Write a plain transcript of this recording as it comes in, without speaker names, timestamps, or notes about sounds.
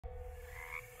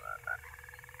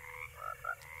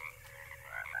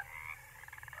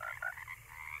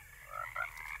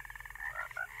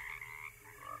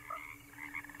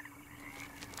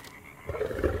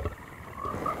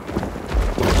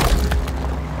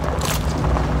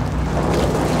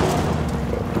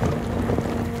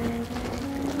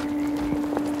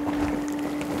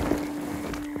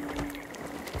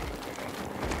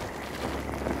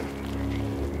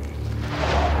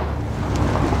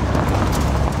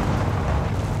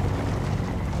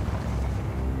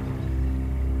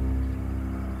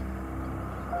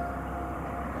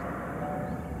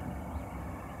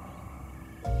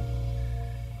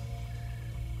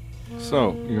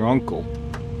So, your uncle,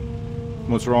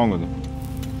 what's wrong with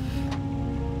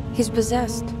him? He's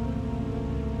possessed.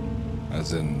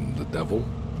 As in the devil?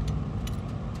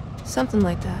 Something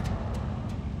like that.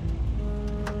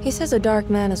 He says a dark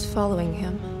man is following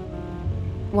him,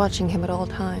 watching him at all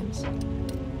times.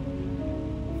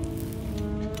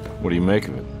 What do you make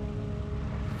of it?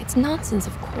 It's nonsense,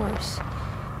 of course,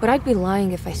 but I'd be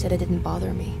lying if I said it didn't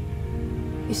bother me.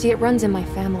 You see, it runs in my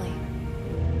family.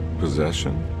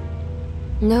 Possession?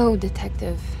 No,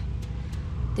 Detective.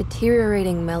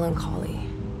 Deteriorating melancholy.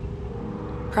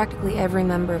 Practically every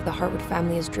member of the Hartwood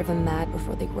family is driven mad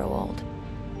before they grow old.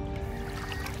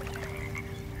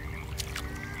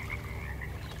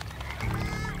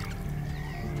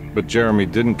 But Jeremy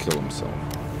didn't kill himself.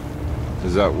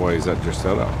 Is that why he's at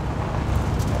Derceto?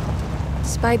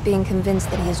 Despite being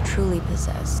convinced that he is truly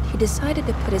possessed, he decided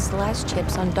to put his last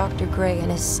chips on Dr. Gray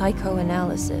and his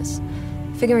psychoanalysis,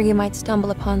 figuring he might stumble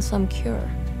upon some cure.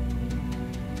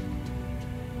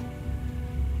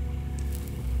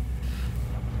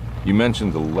 You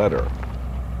mentioned the letter.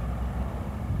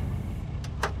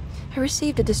 I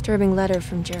received a disturbing letter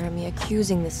from Jeremy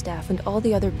accusing the staff and all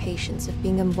the other patients of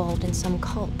being involved in some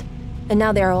cult. And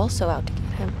now they are also out to get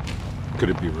him. Could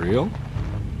it be real?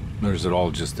 Or is it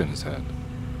all just in his head?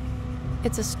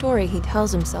 It's a story he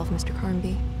tells himself, Mr.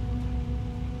 Carnby.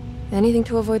 Anything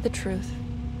to avoid the truth.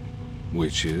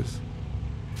 Which is?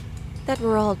 That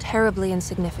we're all terribly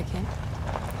insignificant.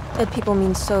 That people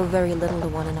mean so very little to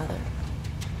one another.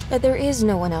 That there is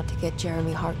no one out to get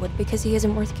Jeremy Hartwood because he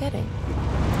isn't worth getting.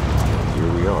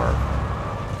 Here we are.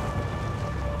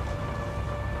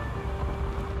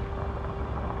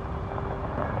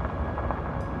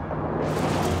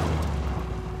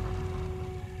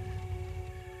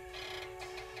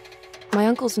 My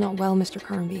uncle's not well, Mr.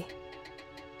 Carnby.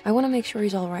 I want to make sure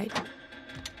he's all right.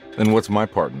 Then what's my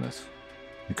part in this?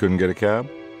 You couldn't get a cab?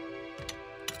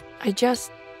 I just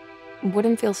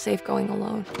wouldn't feel safe going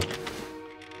alone.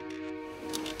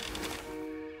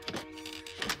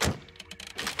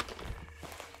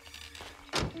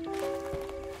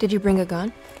 Did you bring a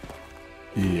gun?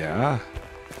 Yeah.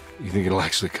 You think it'll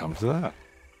actually come to that?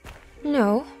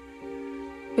 No.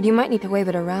 But you might need to wave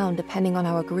it around depending on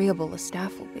how agreeable the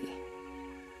staff will be.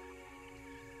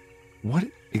 What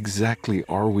exactly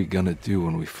are we gonna do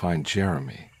when we find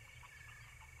Jeremy?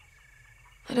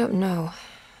 I don't know.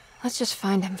 Let's just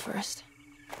find him first.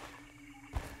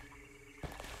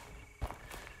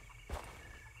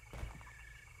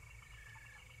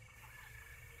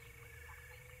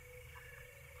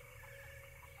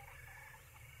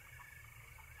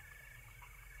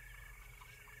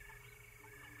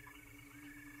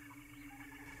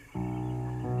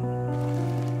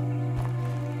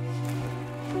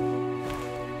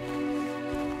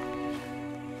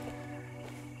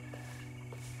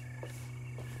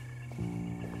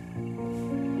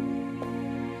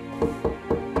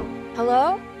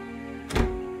 Hello?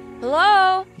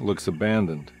 Hello? Looks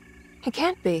abandoned. It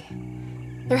can't be.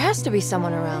 There has to be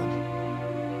someone around.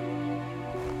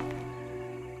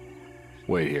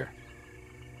 Wait here.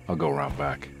 I'll go around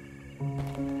back.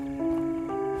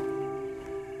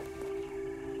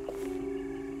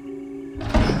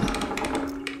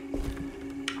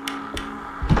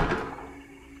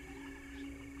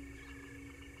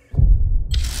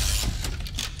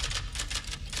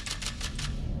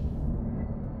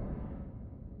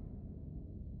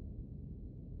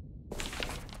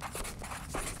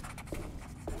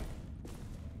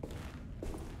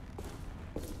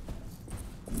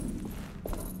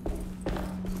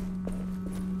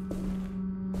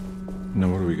 Now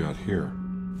what do we got here?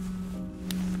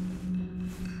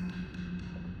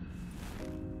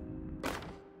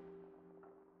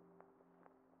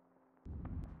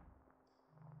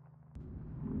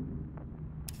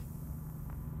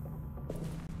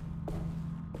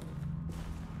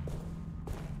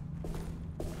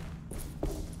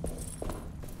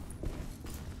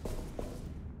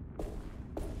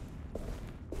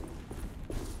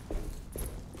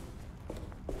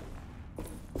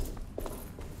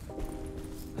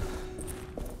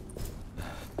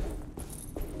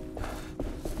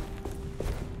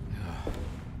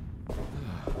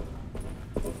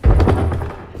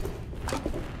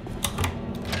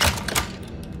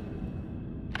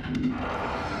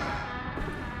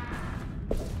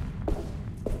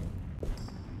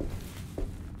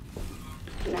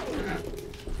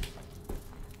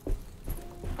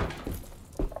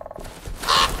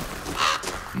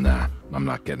 Nah, I'm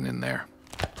not getting in there.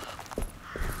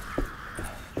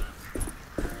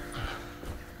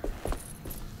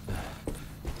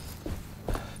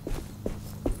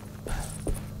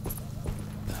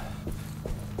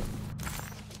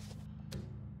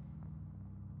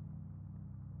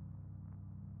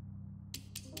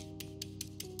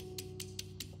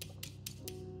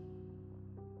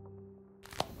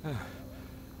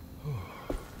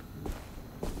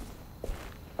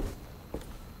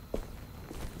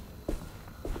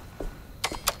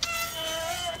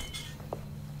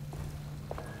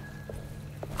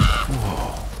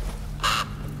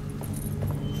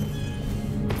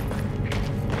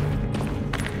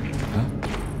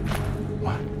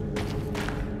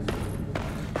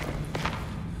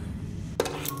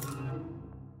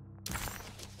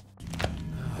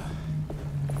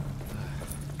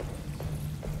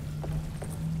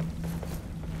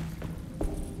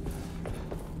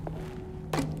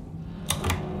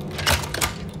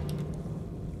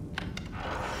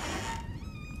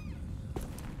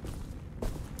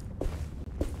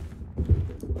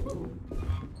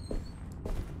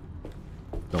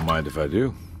 Don't mind if I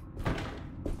do.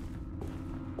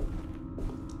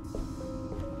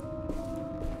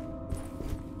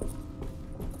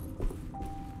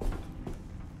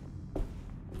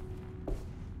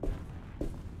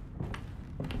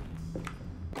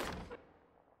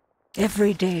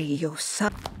 Every day your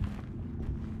son...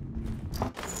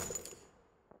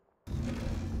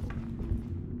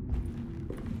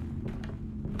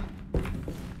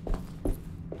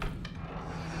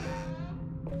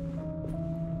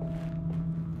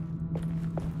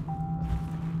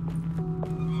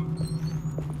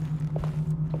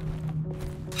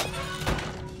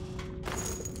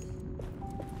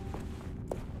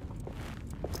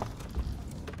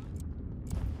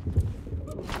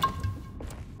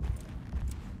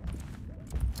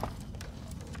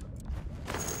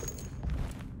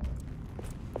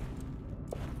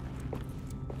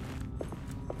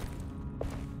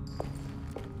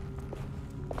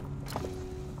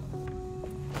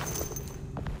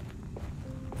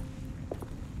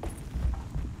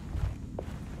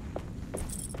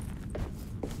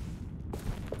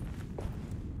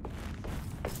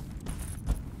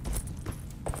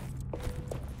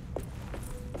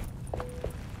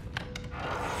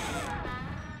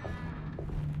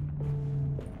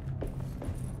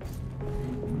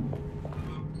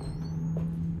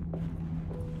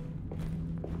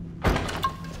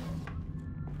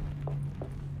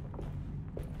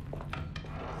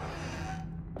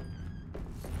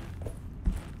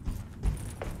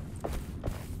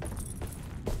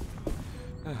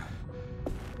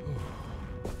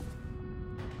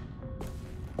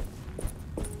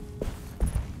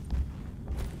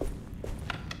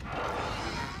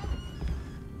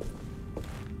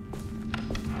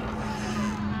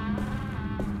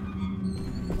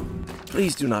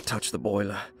 Please do not touch the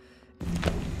boiler.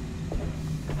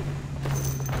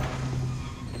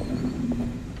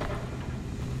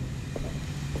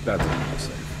 That's not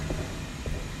safe.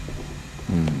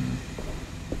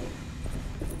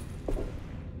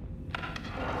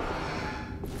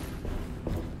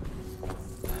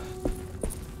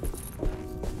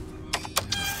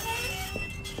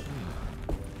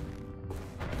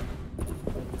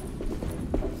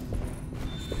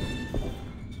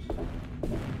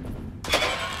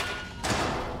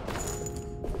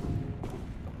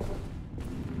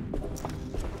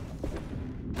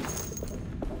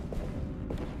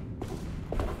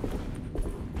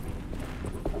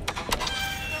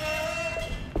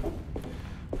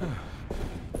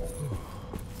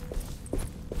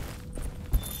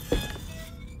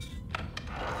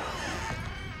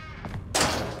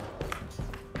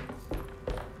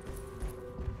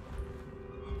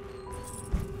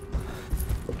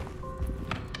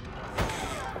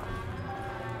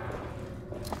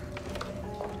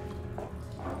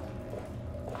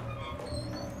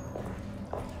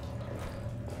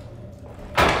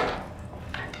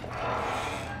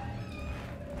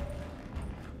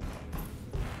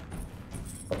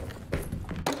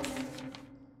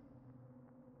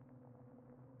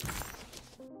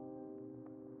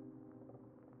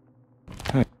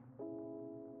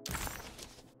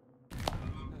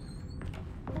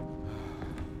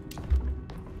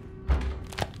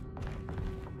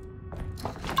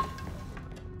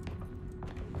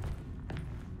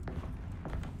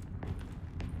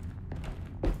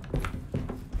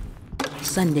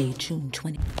 Sunday, June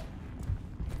 20.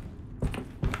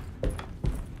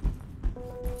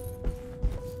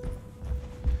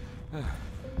 I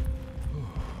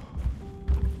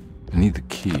need the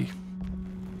key.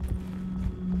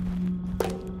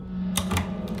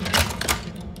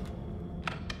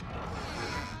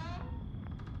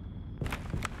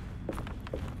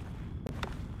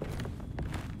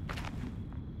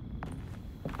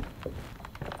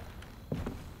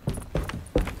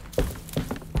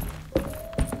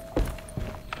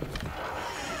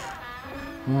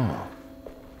 Oh.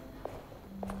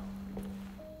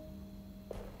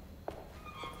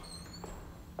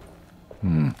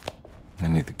 Hmm.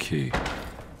 key.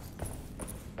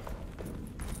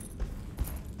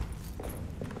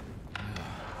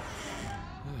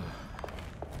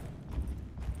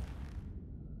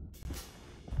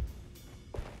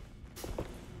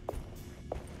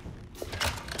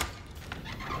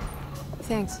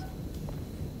 Thanks.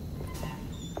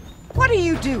 What are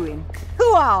you doing?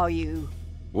 Who are you?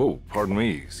 Whoa, pardon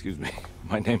me, excuse me.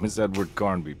 My name is Edward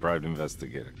Carnby, private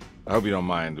investigator. I hope you don't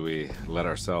mind we let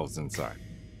ourselves inside.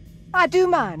 I do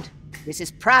mind. This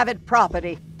is private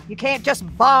property. You can't just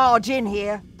barge in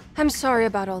here. I'm sorry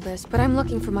about all this, but I'm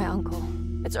looking for my uncle.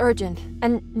 It's urgent,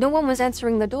 and no one was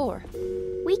answering the door.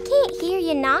 We can't hear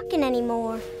you knocking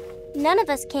anymore. None of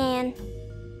us can.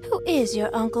 Who is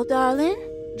your uncle, darling?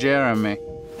 Jeremy.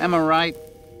 Am I right?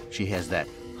 She has that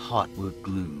Hartwood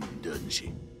gloom, doesn't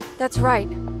she? That's right.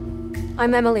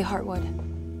 I'm Emily Hartwood.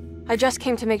 I just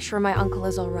came to make sure my uncle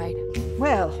is all right.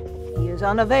 Well, he is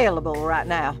unavailable right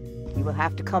now. You will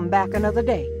have to come back another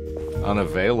day.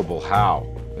 Unavailable how?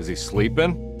 Is he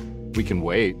sleeping? We can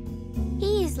wait.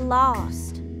 He's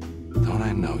lost. Don't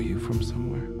I know you from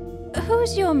somewhere?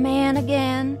 Who's your man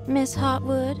again, Miss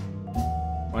Hartwood?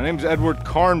 My name's Edward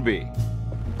Carnby,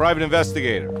 private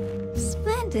investigator.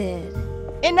 Splendid.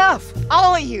 Enough!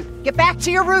 All of you! Get back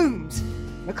to your rooms!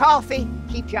 McCarthy,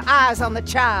 keep your eyes on the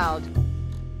child.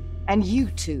 And you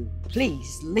two,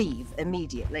 please leave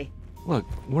immediately. Look,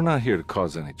 we're not here to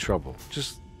cause any trouble.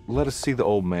 Just let us see the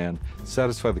old man,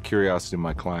 satisfy the curiosity of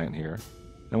my client here,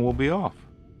 and we'll be off.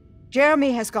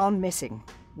 Jeremy has gone missing.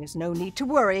 There's no need to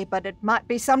worry, but it might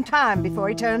be some time before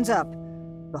he turns up.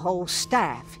 The whole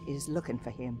staff is looking for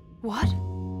him. What?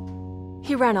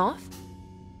 He ran off?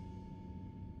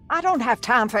 I don't have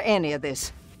time for any of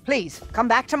this. Please, come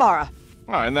back tomorrow.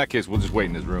 All right, in that case, we'll just wait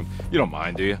in his room. You don't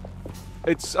mind, do you?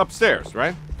 It's upstairs,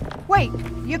 right? Wait,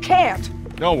 you can't.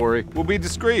 Don't worry, we'll be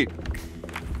discreet.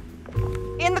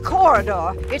 In the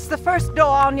corridor. It's the first door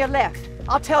on your left.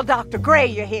 I'll tell Dr. Gray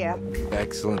you're here.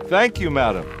 Excellent. Thank you,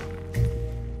 madam.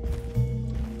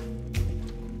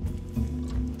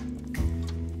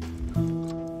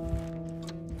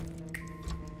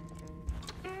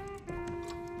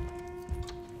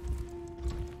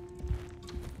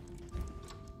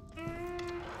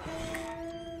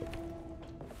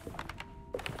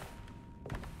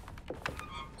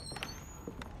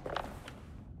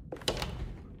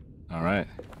 All right,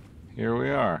 here we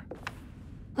are.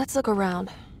 Let's look around.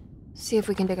 See if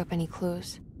we can dig up any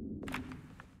clues.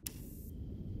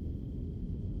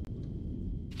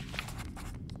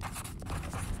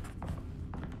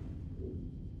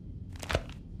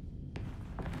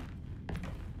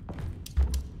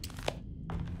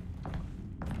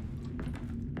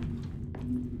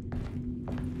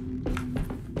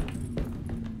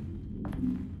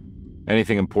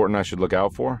 Anything important I should look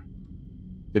out for?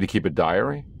 Did he keep a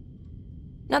diary?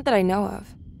 Not that I know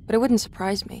of, but it wouldn't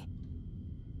surprise me.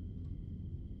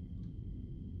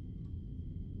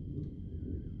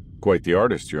 Quite the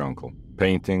artist, your uncle.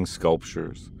 Paintings,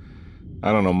 sculptures.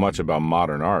 I don't know much about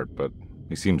modern art, but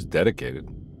he seems dedicated.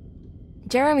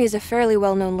 Jeremy is a fairly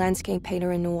well-known landscape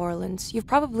painter in New Orleans. You've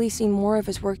probably seen more of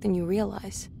his work than you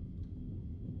realize.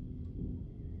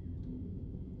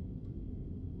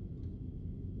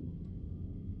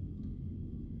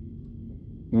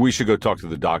 We should go talk to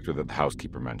the doctor that the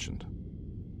housekeeper mentioned.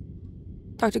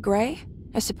 Dr. Gray?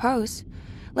 I suppose.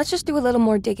 Let's just do a little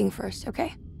more digging first,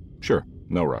 okay? Sure,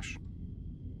 no rush.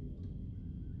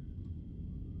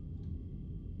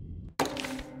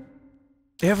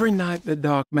 Every night the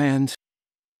dark man's...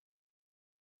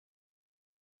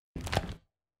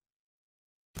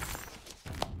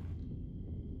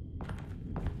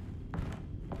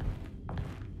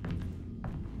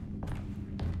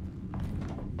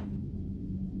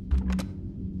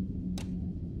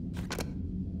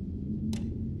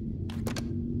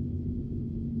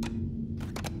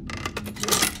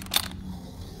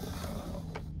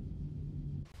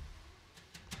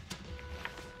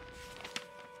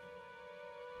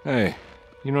 Hey,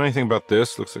 you know anything about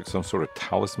this? Looks like some sort of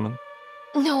talisman.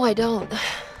 No, I don't.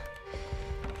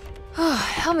 Oh,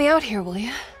 help me out here, will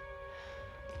you?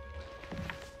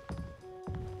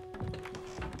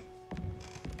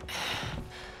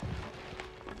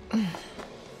 I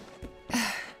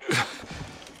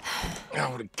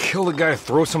would kill the guy to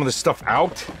throw some of this stuff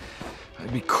out.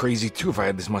 I'd be crazy too if I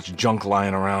had this much junk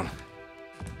lying around.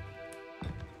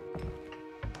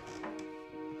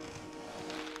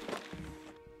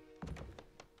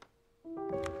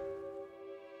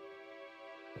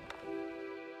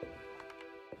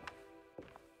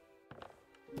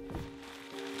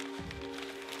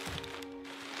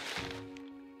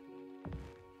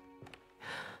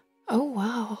 Oh,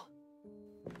 wow.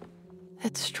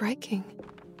 That's striking.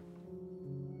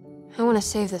 I want to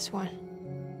save this one.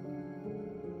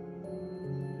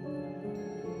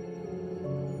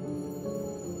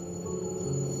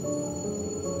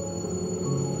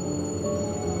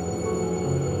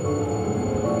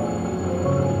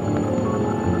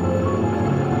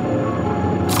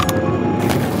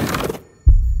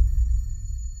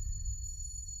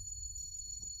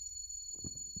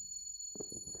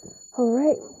 All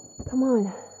right, come on.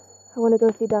 I want to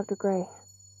go see Dr. Gray.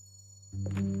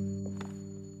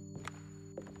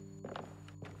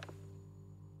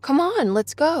 Come on,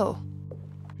 let's go.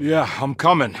 Yeah, I'm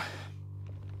coming.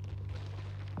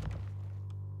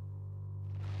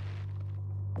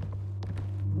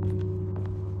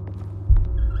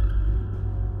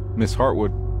 Miss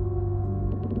Hartwood.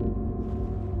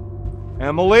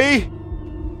 Emily?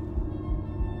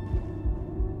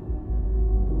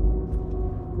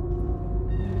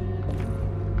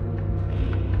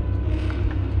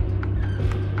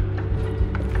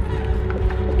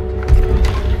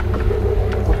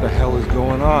 What the hell is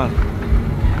going on?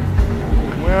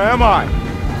 Where am I?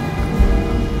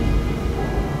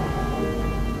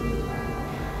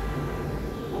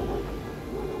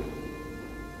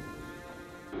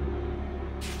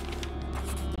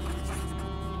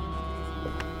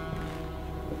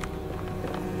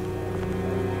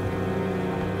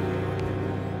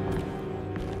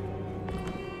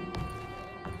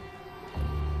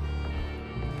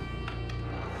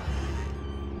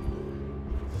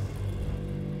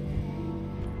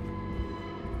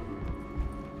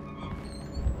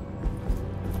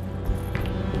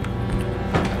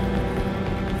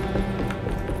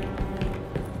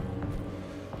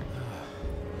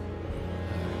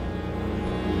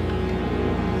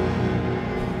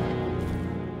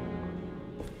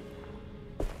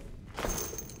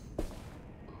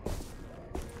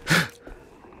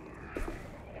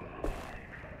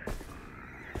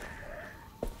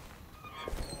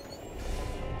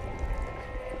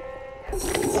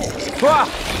 Ah!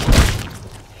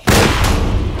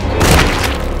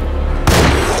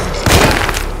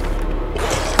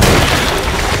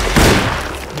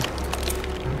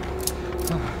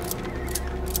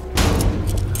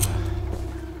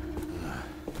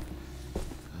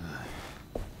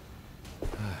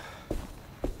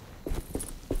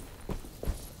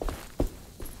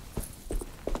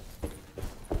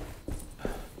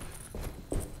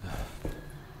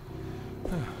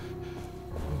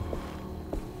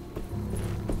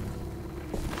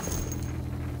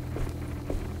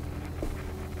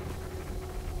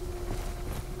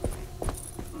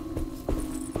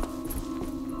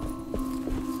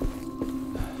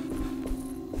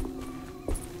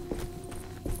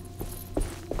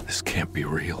 This can't be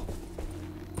real.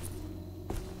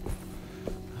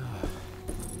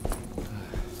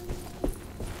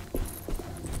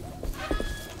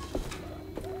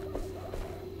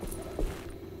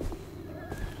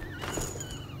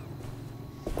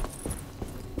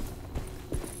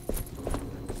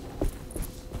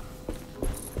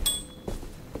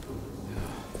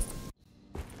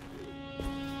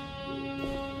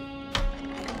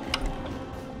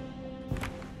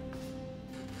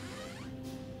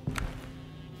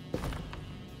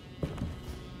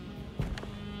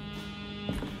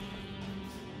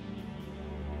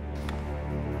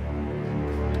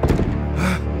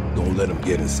 Don't let them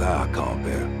get inside,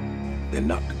 Carnby. They're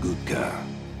not the good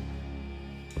kind.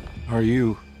 Are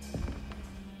you...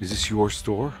 Is this your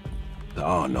store? There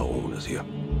are no owners here.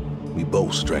 We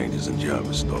both strangers in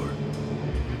Jeremy's store.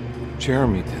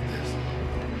 Jeremy did this.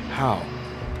 How?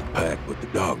 The pact with the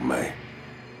dog man.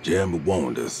 Jeremy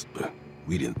warned us, but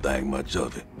we didn't think much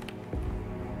of it.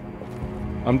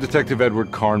 I'm Detective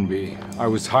Edward Carnby. I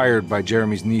was hired by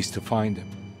Jeremy's niece to find him.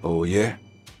 Oh, yeah?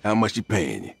 How much she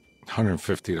paying you?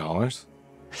 $150.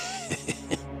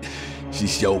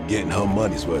 She's sure getting her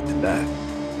money's worth tonight.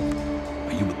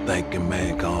 Are you a thinking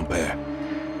man, Carnby?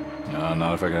 No,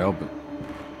 not if I can help it.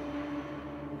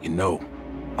 You know,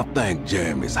 I think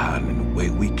Jeremy's hiding in a way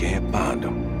we can't find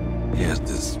him. He has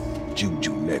this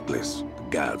juju necklace that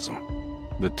guides him.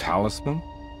 The Talisman?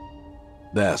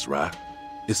 That's right.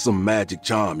 It's some magic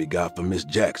charm he got from Miss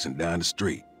Jackson down the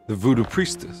street. The voodoo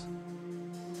priestess?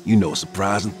 You know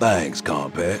surprising things,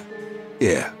 Carnby.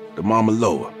 Yeah, the Mama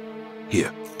Loa.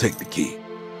 Here, take the key.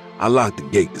 I locked the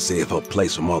gate to save her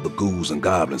place from all the ghouls and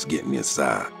goblins getting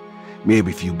inside. Maybe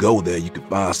if you go there, you can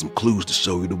find some clues to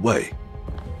show you the way.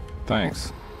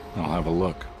 Thanks. I'll have a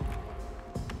look.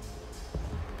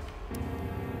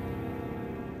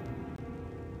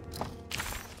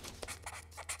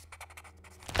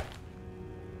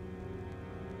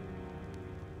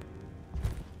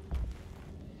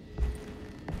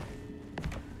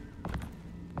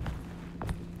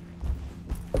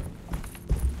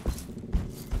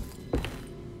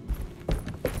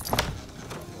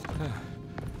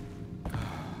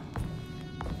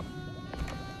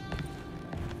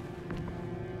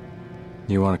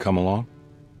 You want to come along?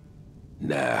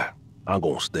 Nah, I'm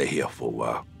gonna stay here for a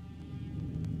while.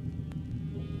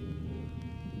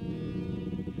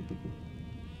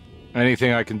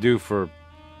 Anything I can do for...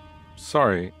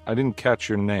 Sorry, I didn't catch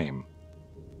your name.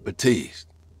 Baptiste,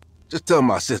 just tell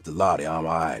my sister Lottie I'm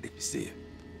alright if you see her.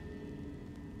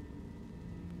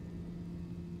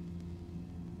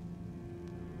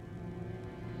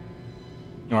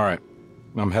 All right,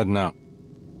 I'm heading out.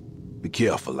 Be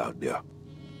careful out there.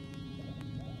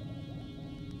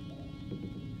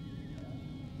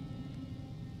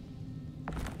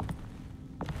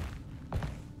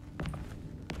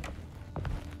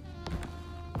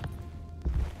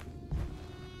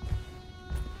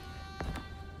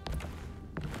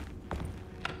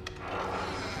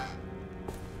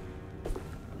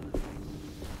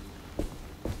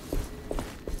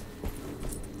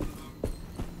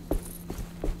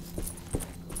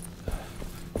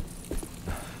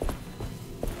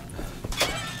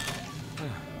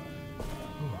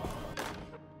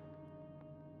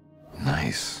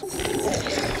 Nice.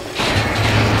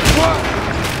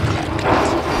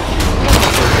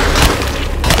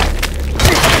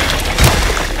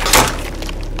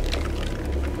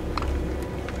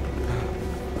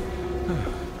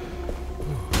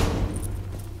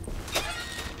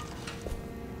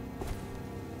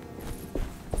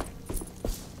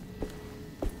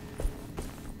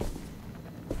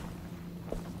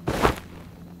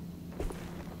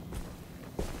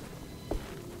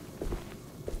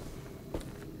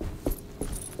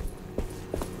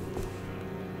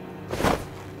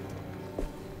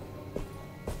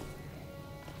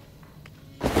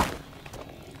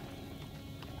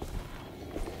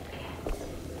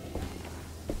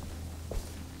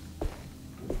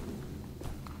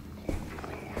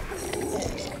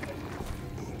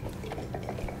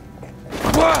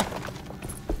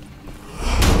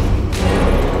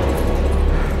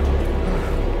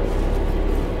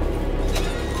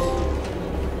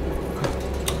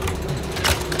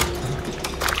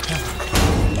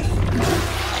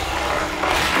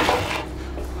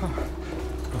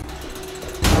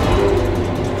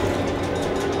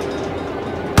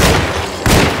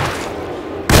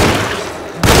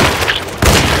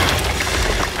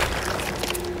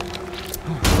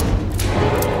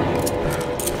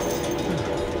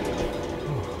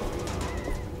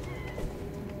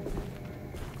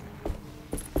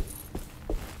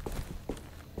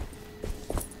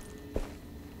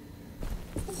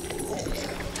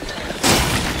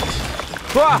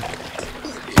 My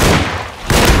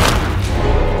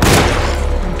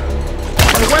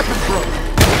weapon broke.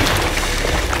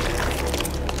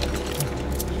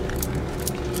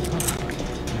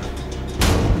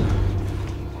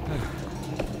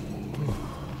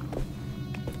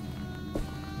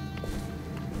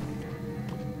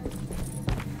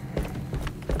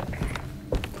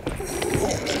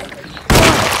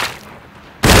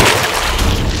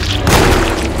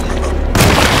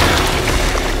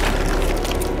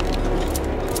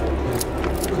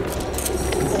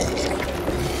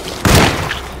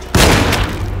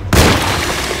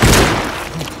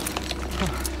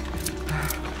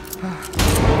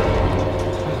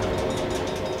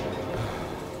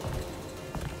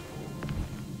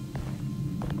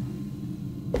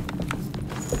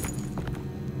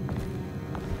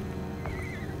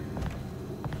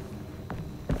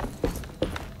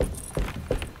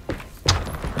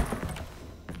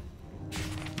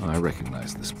 I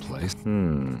recognize this place.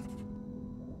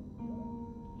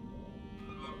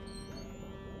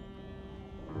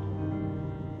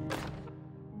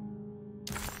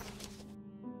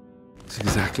 It's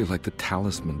exactly like the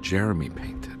talisman Jeremy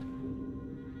painted.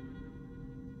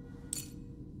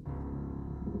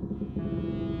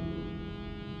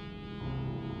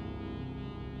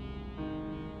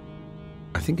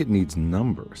 I think it needs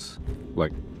numbers,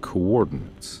 like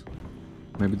coordinates.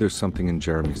 Maybe there's something in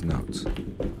Jeremy's notes.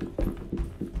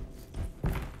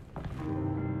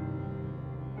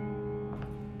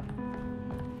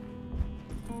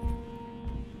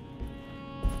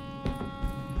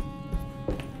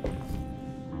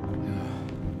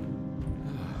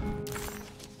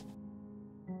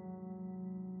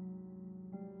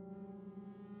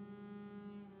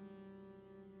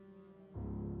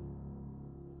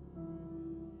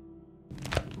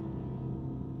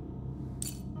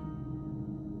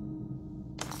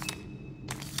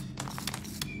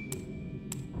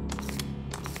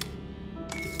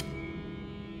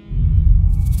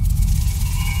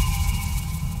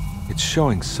 It's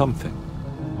showing something.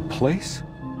 A place?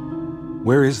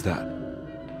 Where is that?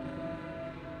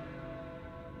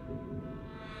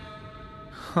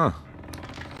 Huh.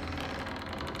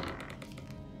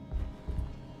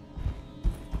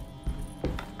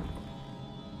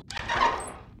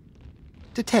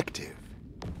 Detective,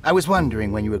 I was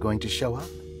wondering when you were going to show up.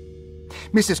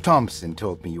 Mrs. Thompson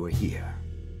told me you were here.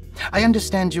 I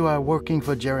understand you are working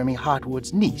for Jeremy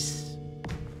Hartwood's niece.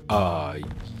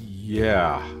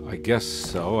 Yeah, I guess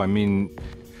so. I mean,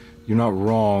 you're not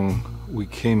wrong. We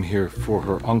came here for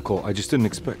her uncle. I just didn't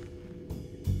expect...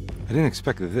 I didn't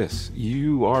expect this.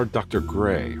 You are Dr.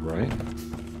 Gray, right?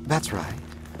 That's right.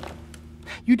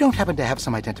 You don't happen to have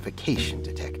some identification,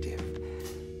 Detective.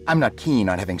 I'm not keen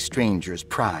on having strangers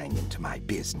prying into my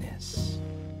business.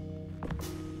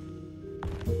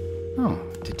 Oh,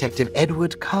 Detective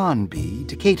Edward Carnby,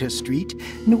 Decatur Street,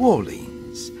 New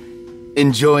Orleans.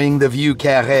 Enjoying the Vieux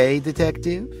Carré,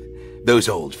 Detective? Those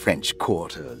old French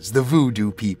quarters, the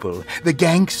voodoo people, the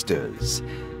gangsters.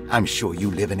 I'm sure you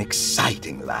live an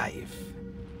exciting life.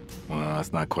 Well,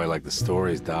 it's not quite like the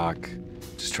stories, Doc.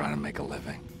 Just trying to make a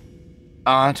living.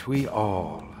 Aren't we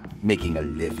all making a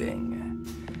living?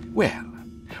 Well,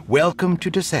 welcome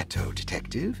to Derceto,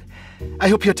 Detective. I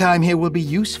hope your time here will be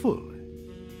useful.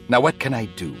 Now, what can I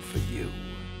do for you?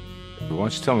 Why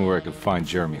don't you tell me where I can find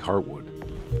Jeremy Hartwood?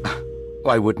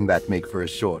 Why wouldn't that make for a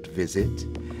short visit?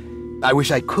 I wish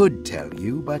I could tell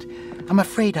you, but I'm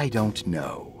afraid I don't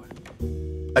know.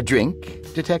 A drink,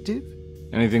 Detective?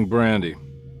 Anything brandy.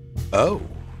 Oh,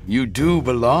 you do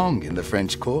belong in the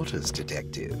French quarters,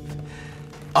 Detective.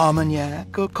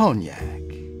 Armagnac or cognac?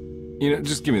 You know,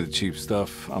 just give me the cheap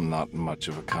stuff. I'm not much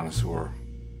of a connoisseur.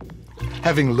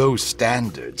 Having low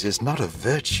standards is not a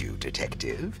virtue,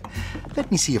 Detective.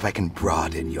 Let me see if I can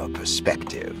broaden your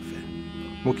perspective.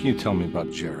 What can you tell me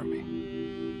about Jeremy?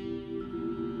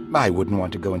 I wouldn't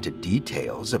want to go into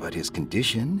details about his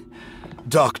condition.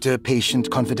 Doctor-patient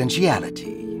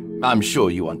confidentiality. I'm sure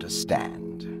you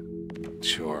understand.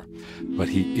 Sure, but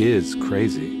he is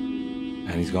crazy,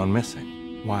 and he's gone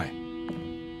missing. Why?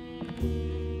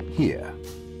 Here,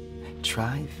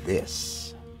 try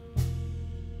this.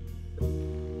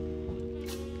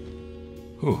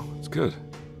 Ooh, it's good.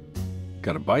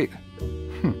 Got a bite?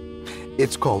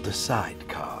 It's called a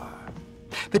sidecar.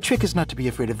 The trick is not to be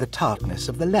afraid of the tartness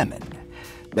of the lemon.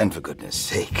 And for goodness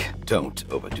sake, don't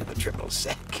overdo the triple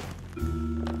sec.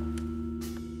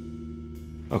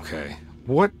 Okay,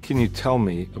 what can you tell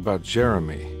me about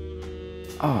Jeremy?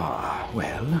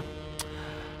 Well,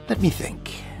 let me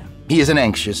think. He is an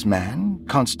anxious man,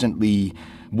 constantly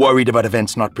worried about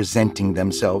events not presenting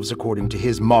themselves according to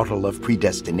his model of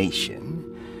predestination.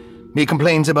 He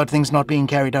complains about things not being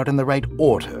carried out in the right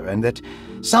order, and that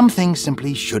some things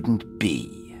simply shouldn't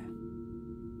be.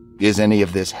 Is any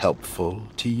of this helpful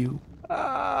to you?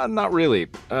 Not really.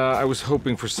 I was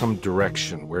hoping for some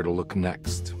direction, where to look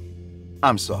next.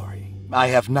 I'm sorry. I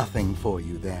have nothing for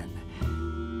you then.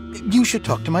 You should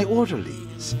talk to my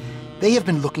orderlies. They have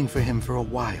been looking for him for a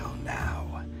while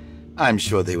now. I'm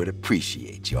sure they would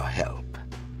appreciate your help.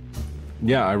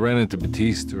 Yeah, I ran into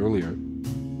Batiste earlier.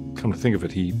 Come to think of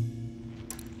it, he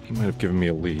might have given me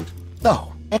a lead.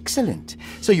 Oh, excellent.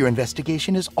 So your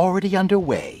investigation is already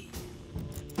underway.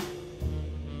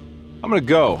 I'm gonna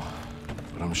go,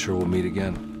 but I'm sure we'll meet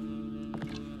again.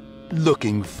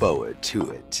 Looking forward to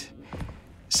it.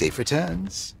 Safe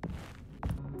returns.